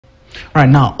Right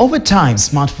now, over time,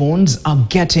 smartphones are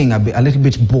getting a little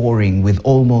bit boring with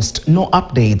almost no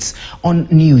updates on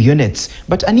new units.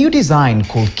 But a new design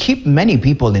could keep many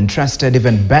people interested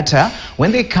even better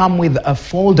when they come with a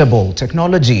foldable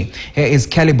technology. Here is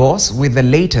Kelly Boss with the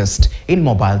latest in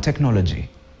mobile technology.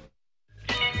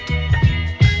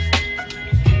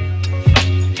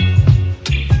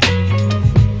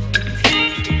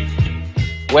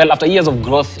 Well, after years of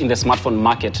growth in the smartphone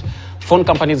market, phone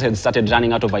companies had started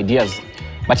running out of ideas.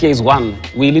 But here is one.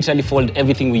 We literally fold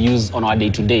everything we use on our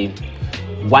day-to-day.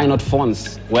 Why not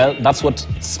phones? Well, that's what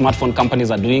smartphone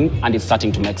companies are doing, and it's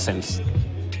starting to make sense.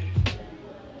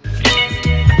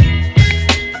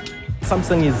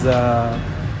 Samsung is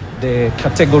the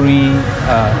category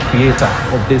creator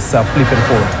of this flip and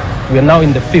fold. We are now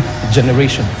in the 5th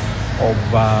generation of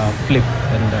flip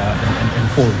and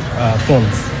fold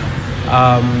phones.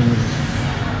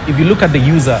 If you look at the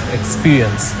user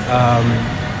experience,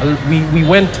 we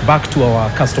went back to our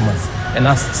customers and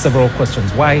asked several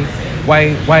questions. Why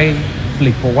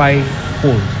flip or why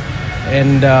fold?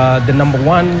 And the number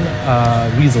one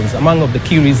reasons, among of the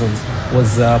key reasons,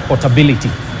 was portability.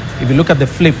 If you look at the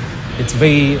flip, it's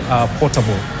very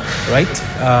portable, right?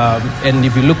 And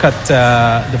if you look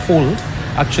at the fold,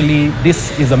 actually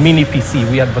this is a mini PC.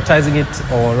 We're advertising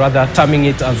it, or rather terming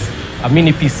it as a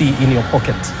mini PC in your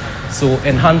pocket. So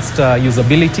enhanced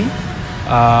usability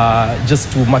just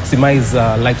to maximize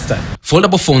lifestyle.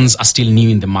 Foldable phones are still new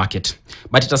in the market,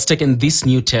 but it has taken this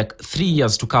new tech 3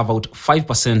 years to carve out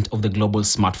 5% of the global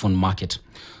smartphone market.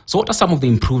 So what are some of the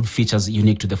improved features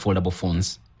unique to the foldable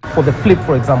phones? For the flip,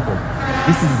 for example,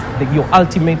 this is your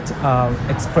ultimate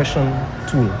expression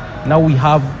tool. Now we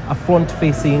have a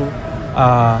front-facing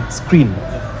screen,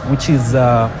 which is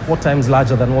 4 times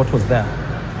larger than what was there.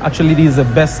 Actually, this is the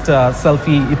best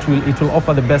selfie. It will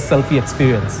offer the best selfie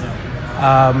experience.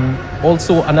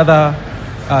 Also, another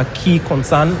key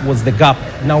concern was the gap.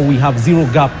 Now we have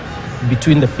zero gap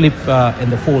between the flip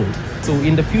and the fold. So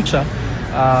in the future,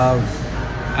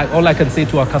 all I can say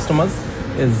to our customers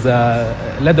is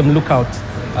let them look out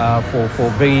for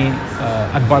very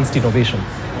advanced innovation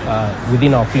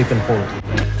within our flip and fold.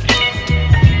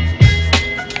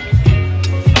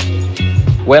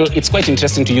 Well, it's quite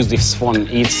interesting to use this phone.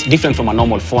 It's different from a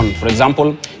normal phone. For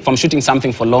example, if I'm shooting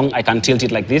something for long, I can tilt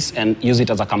it like this and use it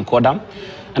as a camcorder.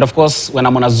 And of course, when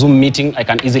I'm on a Zoom meeting, I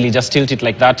can easily just tilt it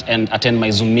like that and attend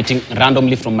my Zoom meeting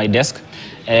randomly from my desk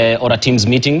or a Teams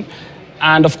meeting.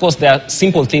 And of course, there are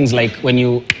simple things like when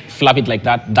you flap it like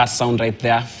that, that sound right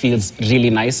there feels really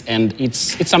nice, and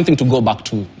it's something to go back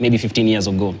to maybe 15 years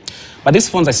ago. But these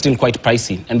phones are still quite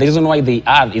pricey, and the reason why they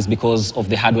are is because of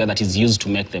the hardware that is used to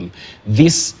make them.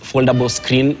 This foldable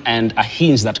screen and a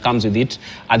hinge that comes with it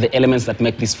are the elements that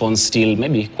make these phones still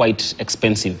maybe quite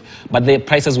expensive. But the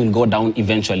prices will go down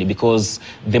eventually, because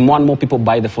the more and more people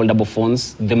buy the foldable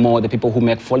phones, the more the people who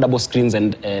make foldable screens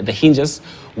and the hinges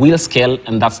will scale,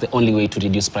 and that's the only way to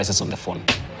reduce prices on the phone.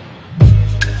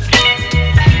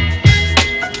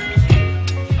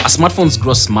 As smartphones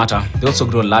grow smarter, they also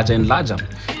grow larger and larger.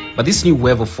 But this new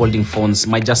wave of folding phones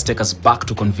might just take us back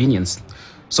to convenience.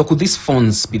 So could these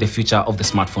phones be the future of the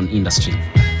smartphone industry?